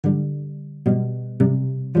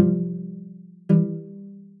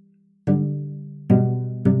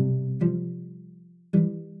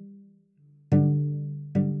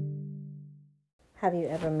Have you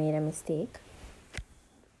ever made a mistake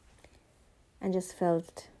and just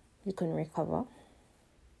felt you couldn't recover?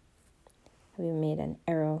 Have you made an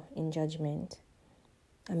error in judgment,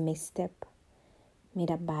 a misstep, made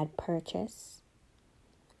a bad purchase?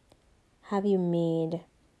 Have you made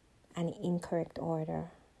an incorrect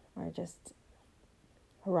order or just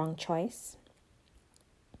a wrong choice?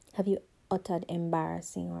 Have you uttered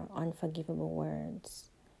embarrassing or unforgivable words?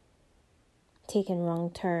 Taken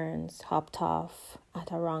wrong turns, hopped off at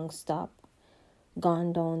a wrong stop,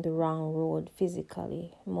 gone down the wrong road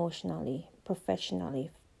physically, emotionally,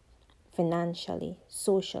 professionally, financially,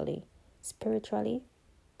 socially, spiritually,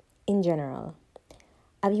 in general?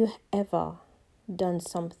 Have you ever done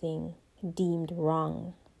something deemed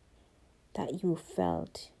wrong that you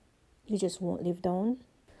felt you just won't live down?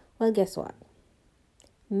 Well, guess what?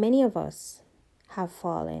 Many of us have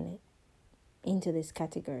fallen into this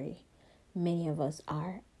category. Many of us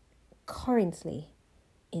are currently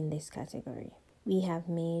in this category. We have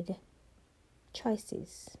made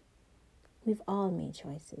choices. We've all made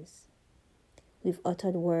choices. We've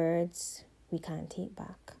uttered words we can't take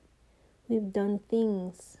back. We've done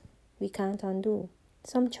things we can't undo.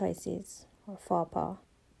 Some choices, or faux pas,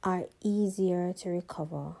 are easier to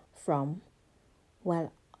recover from,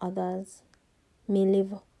 while others may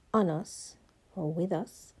live on us or with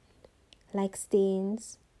us like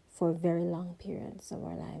stains for very long periods of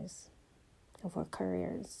our lives, of our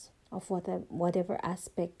careers, of whatever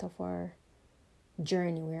aspect of our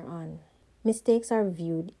journey we're on. Mistakes are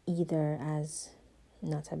viewed either as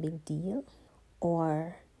not a big deal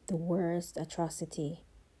or the worst atrocity,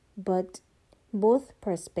 but both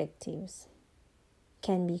perspectives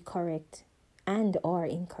can be correct and or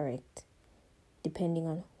incorrect depending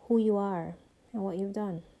on who you are and what you've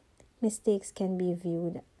done. Mistakes can be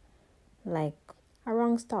viewed like a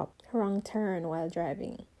wrong stop, a wrong turn while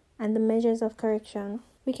driving. And the measures of correction,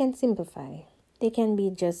 we can simplify. They can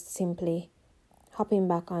be just simply hopping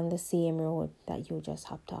back on the same road that you just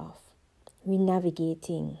hopped off,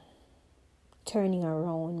 re-navigating, turning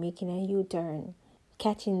around, making a U-turn,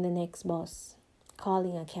 catching the next bus,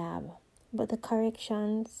 calling a cab. But the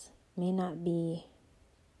corrections may not be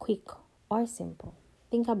quick or simple.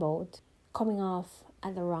 Think about coming off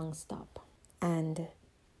at the wrong stop and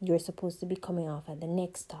you're supposed to be coming off at the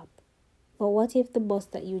next stop. But what if the bus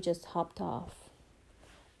that you just hopped off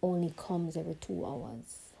only comes every 2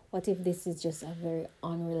 hours? What if this is just a very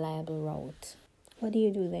unreliable route? What do you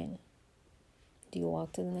do then? Do you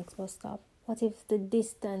walk to the next bus stop? What if the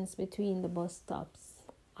distance between the bus stops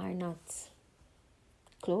are not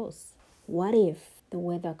close? What if the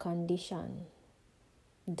weather condition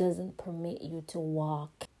doesn't permit you to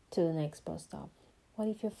walk to the next bus stop? What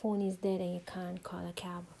if your phone is dead and you can't call a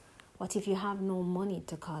cab? What if you have no money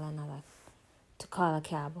to call a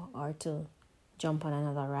cab or to jump on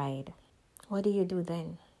another ride? What do you do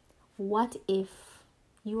then? What if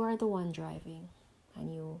you are the one driving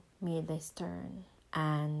and you made this turn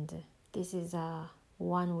and this is a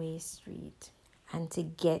one-way street, and to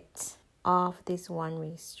get off this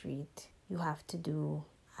one-way street you have to do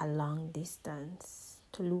a long distance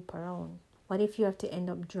to loop around? What if you have to end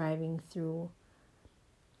up driving through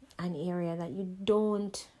an area that you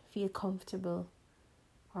don't feel comfortable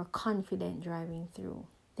or confident driving through?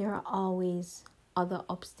 There are always other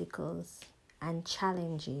obstacles and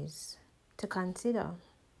challenges to consider,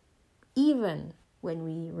 even when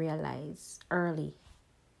we realize early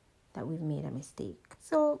that we've made a mistake.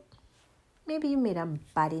 So maybe you made a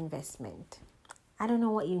bad investment. I don't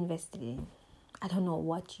know what you invested in. I don't know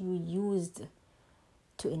what you used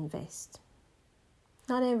to invest.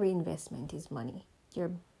 Not every investment is money.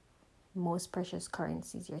 Your most precious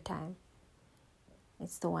currency is your time.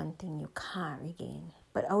 It's the one thing you can't regain.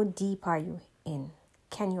 But how deep are you in?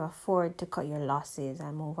 Can you afford to cut your losses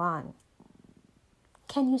and move on?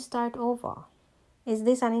 Can you start over? Is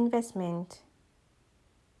this an investment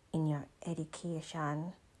in your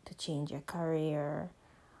education to change your career?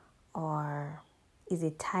 Or is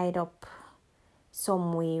it tied up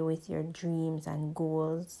some way with your dreams and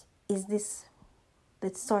goals? Is this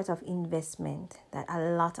the sort of investment that a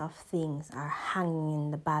lot of things are hanging in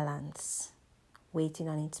the balance, waiting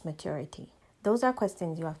on its maturity? Those are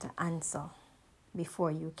questions you have to answer before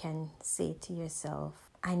you can say to yourself,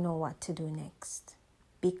 I know what to do next.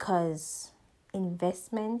 Because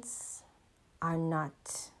investments are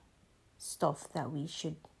not stuff that we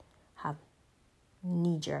should have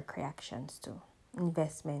knee-jerk reactions to.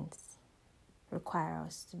 Investments require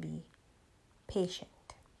us to be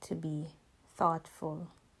patient, to be thoughtful,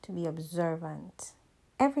 to be observant.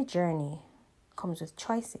 Every journey comes with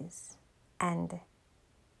choices, and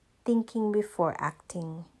thinking before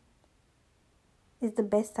acting is the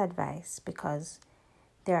best advice, because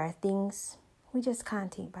there are things we just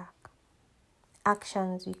can't take back.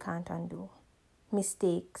 Actions we can't undo.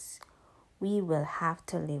 Mistakes we will have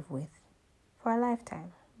to live with for a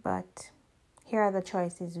lifetime. But here are the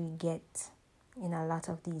choices we get in a lot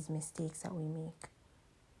of these mistakes that we make.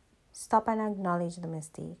 Stop and acknowledge the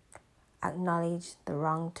mistake. Acknowledge the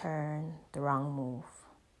wrong turn, the wrong move.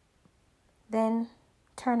 Then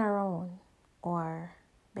turn around, or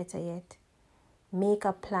better yet, make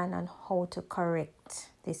a plan on how to correct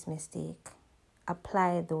this mistake.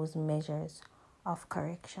 Apply those measures of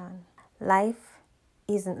correction. Life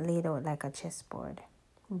isn't laid out like a chessboard,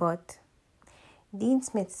 but Dean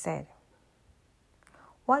Smith said,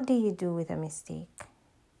 "What do you do with a mistake?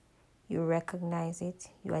 You recognize it,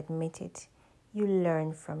 you admit it, you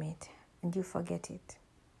learn from it, and you forget it."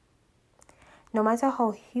 No matter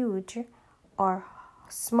how huge or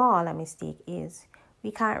small a mistake is,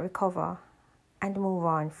 we can't recover and move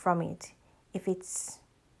on from it if it's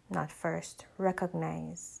not first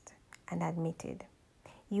recognized and admitted.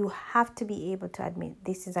 You have to be able to admit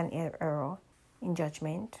this is an error in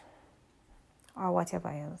judgment or whatever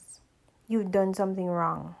else. You've done something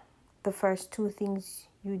wrong. The first two things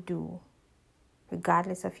you do,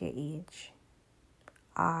 regardless of your age,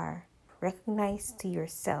 are recognize to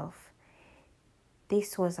yourself,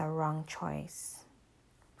 this was a wrong choice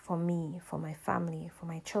for me, for my family, for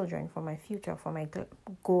my children, for my future, for my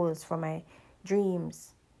goals, for my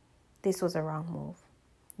dreams. This was a wrong move.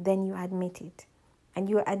 Then you admit it. And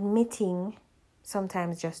you're admitting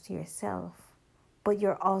sometimes just to yourself, but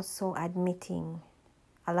you're also admitting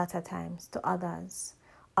a lot of times to others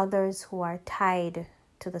who are tied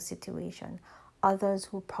to the situation, others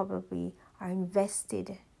who probably are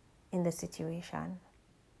invested in the situation.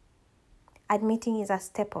 Admitting is a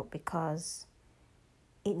step up, because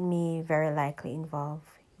it may very likely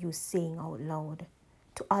involve you saying out loud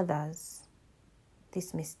to others,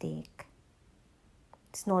 this mistake.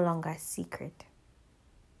 It's no longer a secret.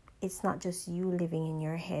 It's not just you living in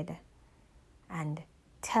your head and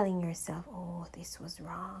telling yourself, oh, this was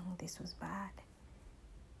wrong, this was bad.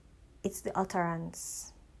 It's the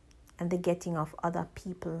utterance and the getting of other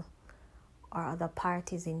people or other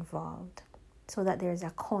parties involved, so that there is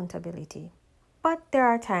accountability. But there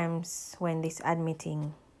are times when this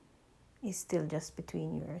admitting is still just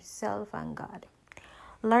between yourself and God.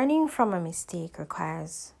 Learning from a mistake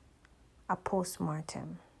requires a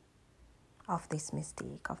post-mortem of this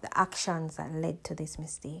mistake, of the actions that led to this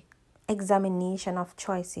mistake. Examination of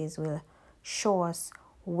choices will show us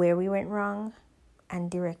where we went wrong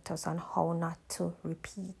and direct us on how not to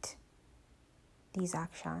repeat these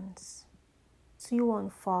actions, so you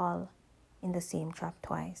won't fall in the same trap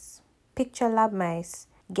twice. Picture lab mice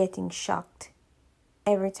getting shocked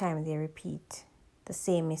every time they repeat the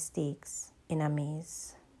same mistakes in a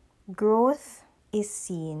maze. Growth is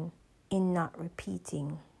seen in not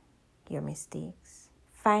repeating your mistakes.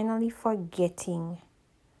 Finally, forgetting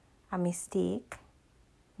a mistake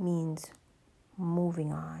means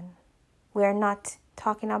moving on. We are not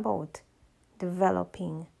talking about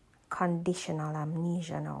developing conditional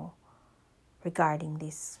amnesia now regarding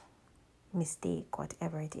this mistake,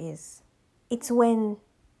 whatever it is. It's when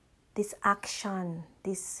this action,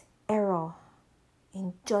 this error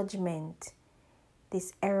in judgment,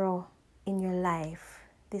 this error in your life,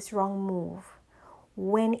 this wrong move,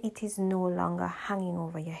 when it is no longer hanging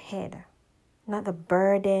over your head, not the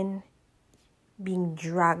burden being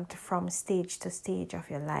dragged from stage to stage of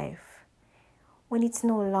your life, when it's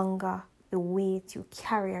no longer the weight you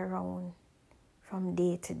carry around from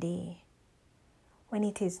day to day, when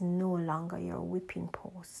it is no longer your whipping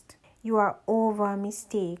post. You are over a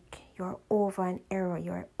mistake, you are over an error,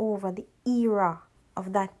 you are over the era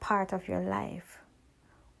of that part of your life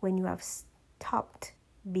when you have stopped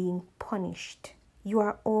being punished. You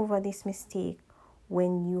are over this mistake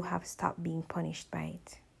when you have stopped being punished by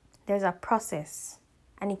it. There's a process,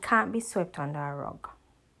 and it can't be swept under a rug.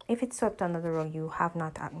 If it's swept under the rug, you have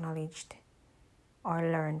not acknowledged or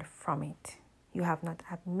learned from it. You have not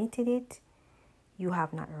admitted it. You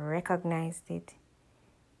have not recognized it.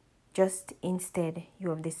 Just instead, you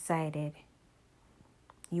have decided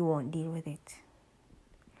you won't deal with it.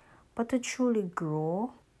 But to truly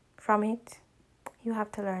grow from it, you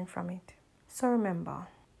have to learn from it. So remember,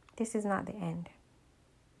 this is not the end.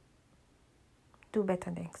 Do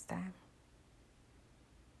better next time.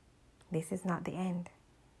 This is not the end.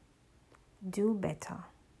 Do better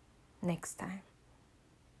next time.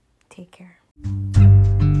 Take care.